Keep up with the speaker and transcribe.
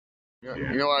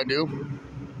You know what I do?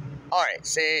 All right,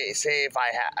 say if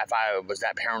I was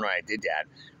that paranoid I did that,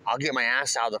 I'll get my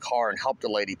ass out of the car and help the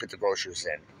lady put the groceries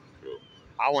in.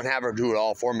 I won't have her do it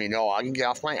all for me. No, I can get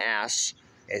off my ass.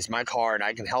 It's my car, and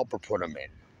I can help her put them in.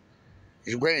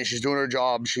 It's great. She's doing her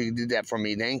job. She did that for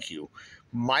me. Thank you.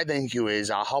 My thank you is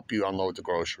I'll help you unload the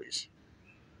groceries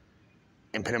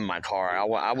and put them in my car.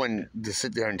 I wouldn't just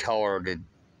sit there and tell her to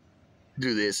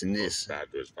do this and this.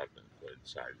 That was fucking good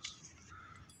size.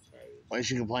 Why did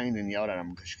she complain and yelled at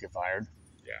him because she get fired?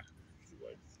 Yeah, she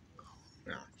would.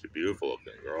 Yeah, she's a beautiful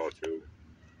looking girl too.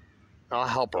 I'll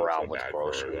help her out so with bad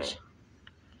groceries.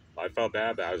 I felt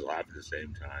bad, but I was laughing at the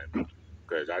same time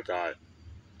because I thought,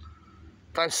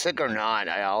 If I'm sick or not,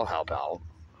 I'll help out.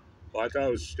 well, I thought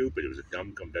it was stupid. It was a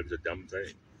dumb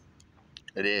thing.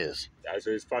 It is. I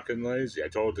said it's fucking lazy. I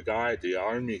told the guy, the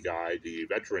army guy, the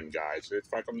veteran guy, I said it's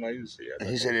fucking lazy.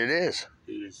 He said it is.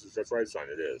 He said, that's right, son,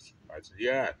 it is. I said,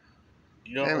 yeah.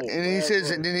 You know, and he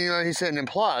says, and then, he said, and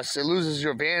plus, it loses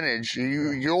your advantage.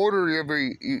 You order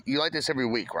you like this every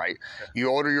week, right?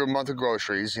 You order your month of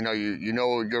groceries. You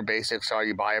know your basics are.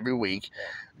 You buy every week.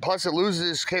 Plus, it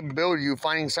loses capability. You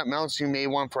finding something else you may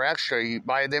want for extra. You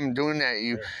by them doing that,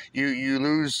 you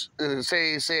lose.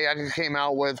 Say I came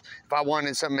out with if I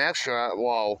wanted something extra,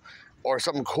 well, or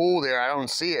something cool there, I don't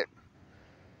see it.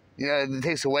 You know, it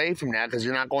takes away from that because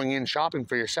you're not going in shopping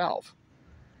for yourself.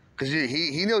 Because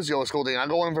he knows the old school thing. I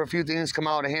go in for a few things, come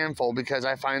out a handful because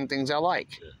I find things I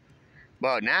like. Yeah.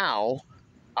 But now,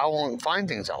 I won't find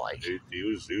things I like. He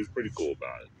was pretty cool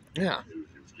about it. Yeah.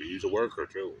 He's a worker,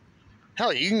 too.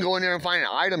 Hell, you can go in there and find an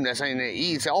item that's something to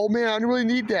eat. Say, oh, man, I really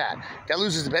need that. That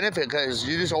loses the benefit because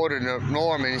you just ordered a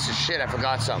norm and he says, shit, I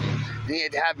forgot something. Then you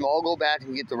have to have them all go back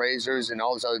and get the razors and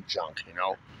all this other junk, you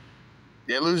know?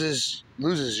 It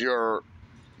loses your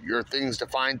things to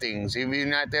find things. Even if you're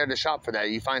not there to shop for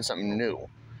that, you find something new.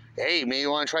 Hey, maybe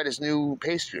you want to try this new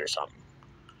pastry or something.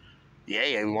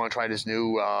 Yeah, we want to try this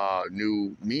new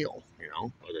meal, you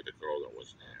know? I like the girl that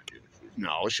wasn't happy.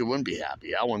 No, she wouldn't be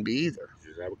happy. I wouldn't be either.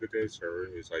 She said, have a good day, sir.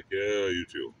 And he's like, yeah, you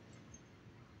too.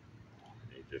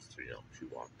 And he just, she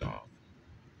walked off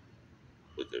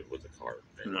with the cart.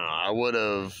 No, I would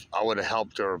have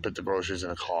helped her put the groceries in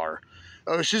the car.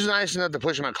 Oh, she's nice enough to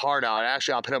push my cart out.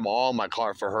 Actually, I'll put them all in my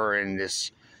cart for her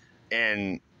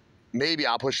and maybe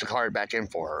I'll push the cart back in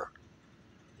for her.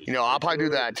 You know, I'll probably do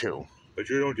that too. But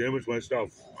you don't damage my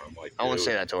stuff. I'm like, I won't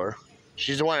say that to her.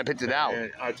 She's the one that picked it out.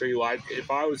 And I'll tell you what,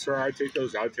 if I was her, I'd take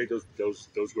those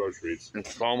groceries and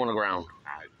throw them on the ground.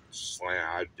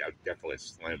 I'd definitely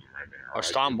slam her in there. Or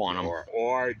stomp on them.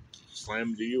 Or I'd slam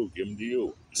them to you, give them to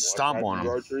you. Stomp on them.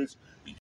 Groceries.